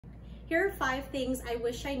Here are 5 things I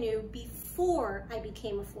wish I knew before I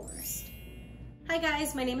became a florist. Hi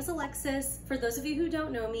guys, my name is Alexis. For those of you who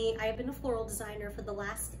don't know me, I have been a floral designer for the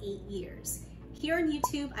last 8 years. Here on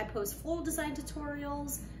YouTube, I post floral design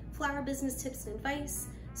tutorials, flower business tips and advice,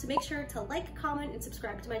 so make sure to like, comment, and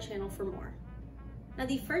subscribe to my channel for more. Now,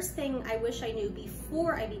 the first thing I wish I knew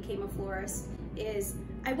before I became a florist is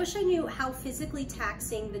I wish I knew how physically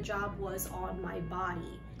taxing the job was on my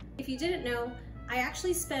body. If you didn't know, I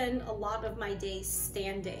actually spend a lot of my days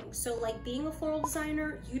standing. So like being a floral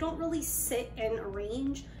designer, you don't really sit and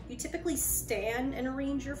arrange. You typically stand and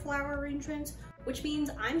arrange your flower arrangements, which means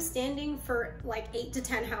I'm standing for like 8 to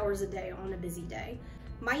 10 hours a day on a busy day.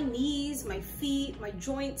 My knees, my feet, my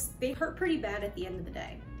joints, they hurt pretty bad at the end of the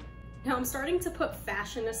day. Now I'm starting to put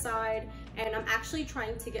fashion aside and I'm actually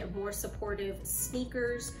trying to get more supportive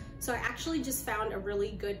sneakers. So I actually just found a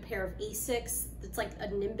really good pair of Asics. It's like a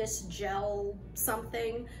Nimbus gel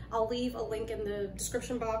something. I'll leave a link in the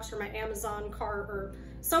description box or my Amazon cart or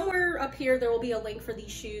somewhere up here there will be a link for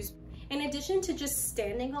these shoes. In addition to just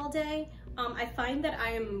standing all day, I find that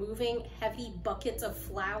I am moving heavy buckets of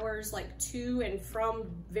flowers like to and from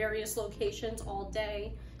various locations all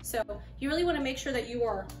day. So you really want to make sure that you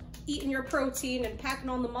are eating your protein and packing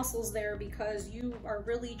on the muscles there, because you are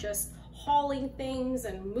really just hauling things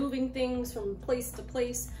and moving things from place to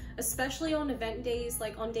place, especially on event days.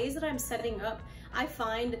 Like on days that I'm setting up, I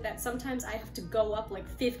find that sometimes I have to go up like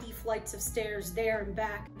 50 flights of stairs there and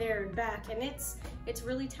back, and it's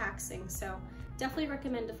really taxing. So definitely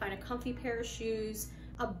recommend to find a comfy pair of shoes.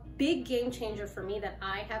 A big game changer for me that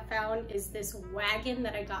I have found is this wagon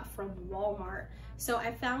that I got from Walmart. So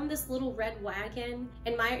I found this little red wagon.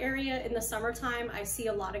 In my area in the summertime, I see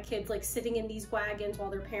a lot of kids like sitting in these wagons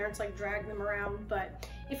while their parents like drag them around. But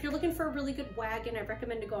if you're looking for a really good wagon, I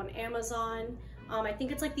recommend to go on Amazon. I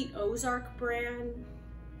think it's like the Ozark brand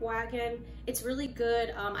wagon. It's really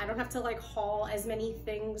good. I don't have to like haul as many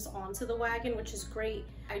things onto the wagon, which is great.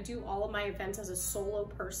 I do all of my events as a solo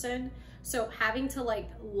person, so having to like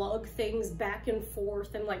lug things back and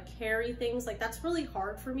forth and like carry things, like that's really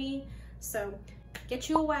hard for me. So get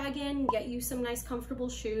you a wagon, get you some nice comfortable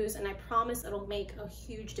shoes, and I promise it'll make a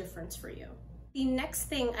huge difference for you. The next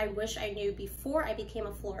thing I wish I knew before I became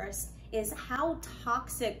a florist is how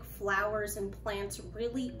toxic flowers and plants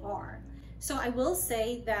really are. So I will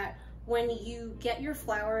say that when you get your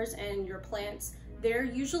flowers and your plants, they're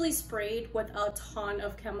usually sprayed with a ton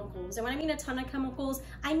of chemicals. And when I mean a ton of chemicals,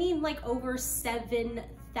 I mean like over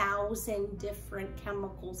 7,000 different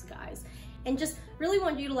chemicals, guys. And just really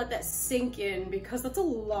want you to let that sink in, because that's a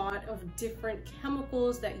lot of different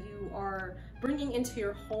chemicals that you are bringing into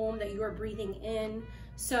your home, that you are breathing in.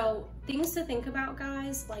 So things to think about,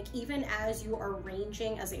 guys, like even as you are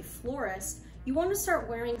arranging as a florist, you want to start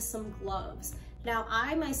wearing some gloves. Now,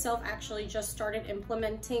 I myself actually just started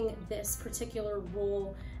implementing this particular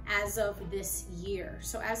rule as of this year.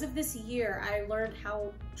 So as of this year, I learned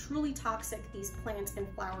how truly toxic these plants and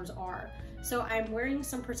flowers are. So I'm wearing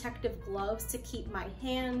some protective gloves to keep my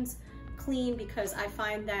hands clean, because I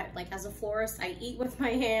find that like as a florist, I eat with my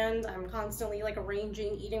hands. I'm constantly like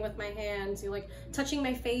arranging, eating with my hands, like touching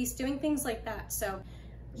my face, doing things like that. So,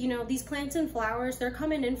 you know, these plants and flowers, they're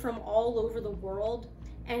coming in from all over the world.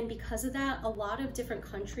 And because of that, a lot of different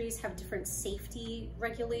countries have different safety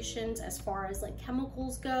regulations as far as like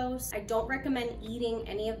chemicals go. So I don't recommend eating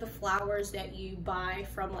any of the flowers that you buy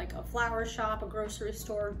from like a flower shop, a grocery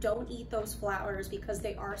store. Don't eat those flowers because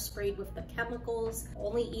they are sprayed with the chemicals.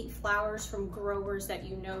 Only eat flowers from growers that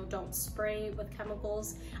you know don't spray with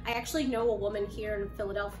chemicals. I actually know a woman here in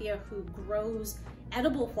Philadelphia who grows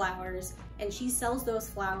edible flowers, and she sells those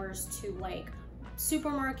flowers to like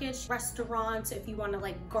supermarkets, restaurants, if you want to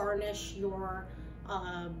like garnish your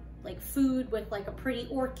like food with like a pretty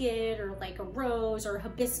orchid or like a rose or a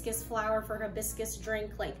hibiscus flower for hibiscus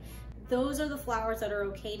drink. Like those are the flowers that are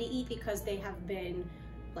okay to eat because they have been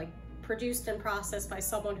like produced and processed by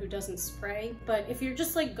someone who doesn't spray. But if you're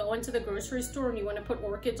just like going to the grocery store and you want to put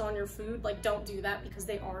orchids on your food, like don't do that because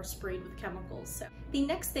they are sprayed with chemicals. So the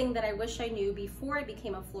next thing that I wish I knew before I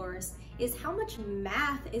became a florist is how much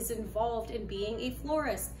math is involved in being a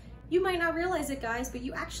florist. You might not realize it, guys, but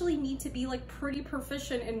you actually need to be like pretty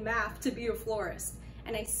proficient in math to be a florist.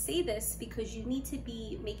 And I say this because you need to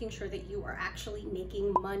be making sure that you are actually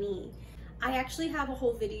making money. I actually have a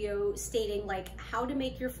whole video stating like how to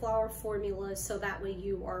make your flower formulas so that way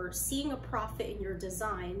you are seeing a profit in your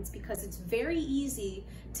designs, because it's very easy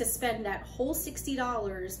to spend that whole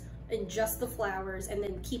 $60 in just the flowers and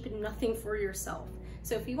then keep nothing for yourself.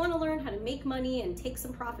 So if you want to learn how to make money and take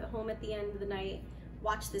some profit home at the end of the night,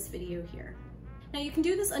 watch this video here. Now you can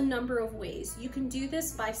do this a number of ways. You can do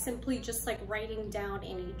this by simply just like writing down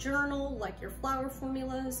in a journal, like your flower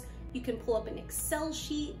formulas. You can pull up an Excel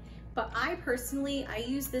sheet, but I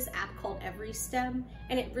use this app called Everystem,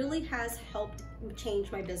 and it really has helped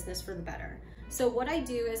change my business for the better. So what I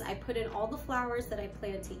do is I put in all the flowers that I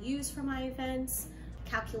plan to use for my events,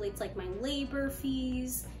 calculates like my labor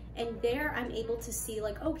fees, and there I'm able to see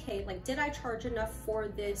like, okay, like did I charge enough for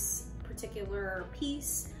this particular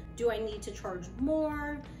piece? Do I need to charge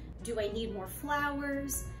more? Do I need more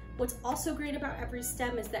flowers? What's also great about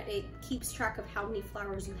Everystem is that it keeps track of how many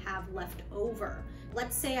flowers you have left over.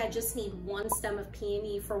 Let's say I just need 1 stem of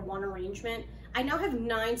peony for 1 arrangement. I now have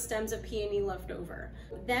 9 stems of peony left over.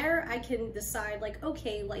 There I can decide like,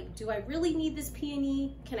 okay, like, do I really need this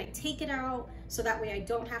peony? Can I take it out? So that way I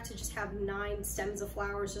don't have to just have 9 stems of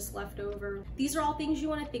flowers just left over. These are all things you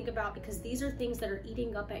want to think about because these are things that are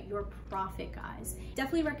eating up at your profit, guys.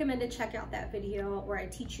 Definitely recommend to check out that video where I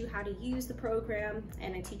teach you how to use the program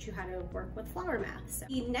and I teach you how to work with flower math. So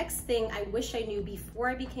the next thing I wish I knew before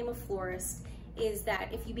I became a florist is that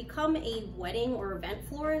if you become a wedding or event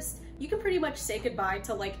florist, you can pretty much say goodbye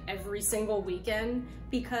to like every single weekend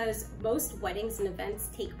because most weddings and events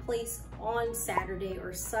take place on Saturday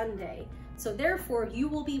or Sunday. So therefore you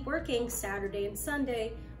will be working Saturday and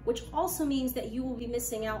Sunday, which also means that you will be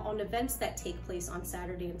missing out on events that take place on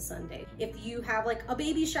Saturday and Sunday. If you have like a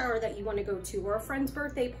baby shower that you want to go to or a friend's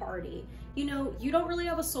birthday party, you know, you don't really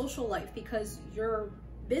have a social life because your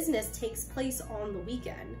business takes place on the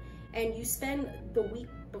weekend. And you spend the week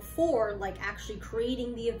before like actually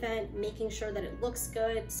creating the event, making sure that it looks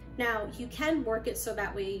good. Now you can work it so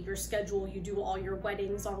that way your schedule, you do all your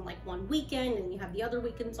weddings on like one weekend and you have the other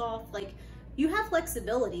weekends off. Like you have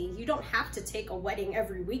flexibility. You don't have to take a wedding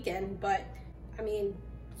every weekend, but I mean,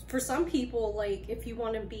 for some people, like if you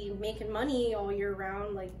want to be making money all year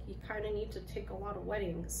round, like you kind of need to take a lot of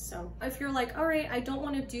weddings. So if you're like, all right, I don't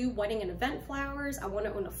want to do wedding and event flowers, I want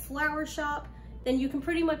to own a flower shop, then you can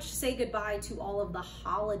pretty much say goodbye to all of the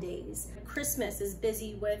holidays. Christmas is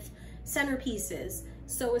busy with centerpieces,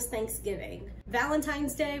 so is Thanksgiving.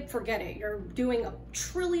 Valentine's Day, forget it. You're doing a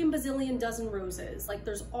trillion bazillion dozen roses. Like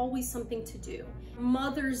there's always something to do.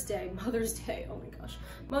 Mother's Day, oh my gosh.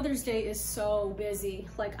 Mother's Day is so busy.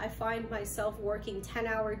 Like I find myself working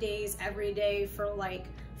 10-hour days every day for like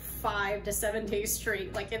 5 to 7 days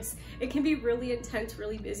straight. Like it can be really intense,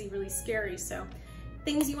 really busy, really scary. So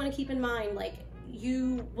things you want to keep in mind, like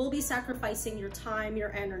you will be sacrificing your time,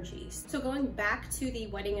 your energy. So going back to the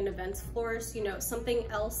wedding and events florist, you know, something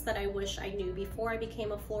else that I wish I knew before I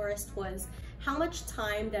became a florist was how much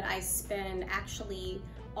time that I spend actually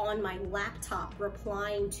on my laptop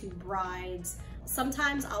replying to brides.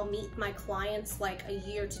 Sometimes I'll meet my clients like a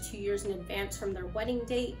year to 2 years in advance from their wedding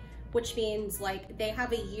date, which means like they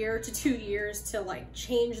have a year to 2 years to like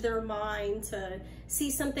change their mind, to see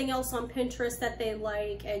something else on Pinterest that they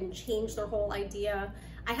like and change their whole idea.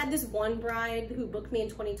 I had this one bride who booked me in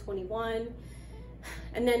 2021,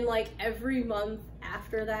 and then like every month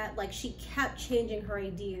after that, like she kept changing her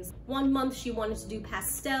ideas. One month she wanted to do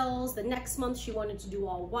pastels, the next month she wanted to do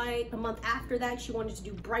all white, the month after that she wanted to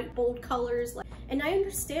do bright bold colors. And I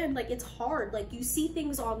understand, like it's hard, like you see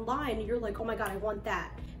things online and you're like, oh my god, I want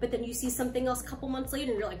that. But then you see something else a couple months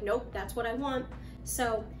later and you're like, nope, that's what I want.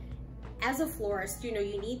 So as a florist, you know,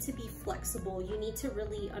 you need to be flexible. You need to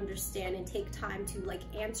really understand and take time to like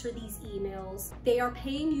answer these emails. They are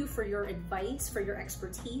paying you for your advice, for your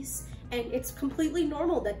expertise, and it's completely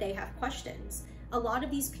normal that they have questions. A lot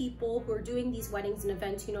of these people who are doing these weddings and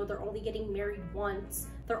events, you know, they're only getting married once.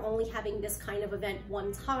 They're only having this kind of event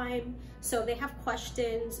one time. So they have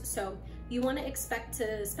questions. So you want to expect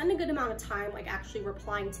to spend a good amount of time like actually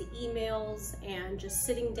replying to emails and just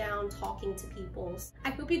sitting down talking to people. I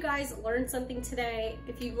hope you guys learned something today.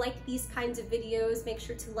 If you like these kinds of videos, make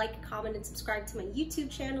sure to like, comment, and subscribe to my YouTube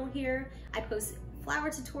channel here. I post flower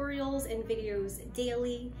tutorials and videos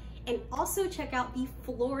daily. And also check out the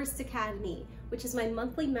Florist Academy, which is my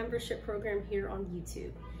monthly membership program here on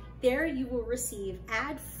YouTube. There you will receive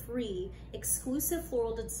ad-free, exclusive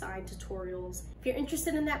floral design tutorials. If you're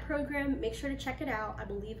interested in that program, make sure to check it out. I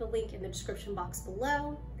will leave a link in the description box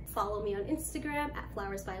below. Follow me on Instagram at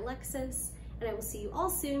flowersbyalexis, and I will see you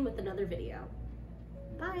all soon with another video.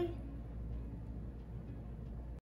 Bye.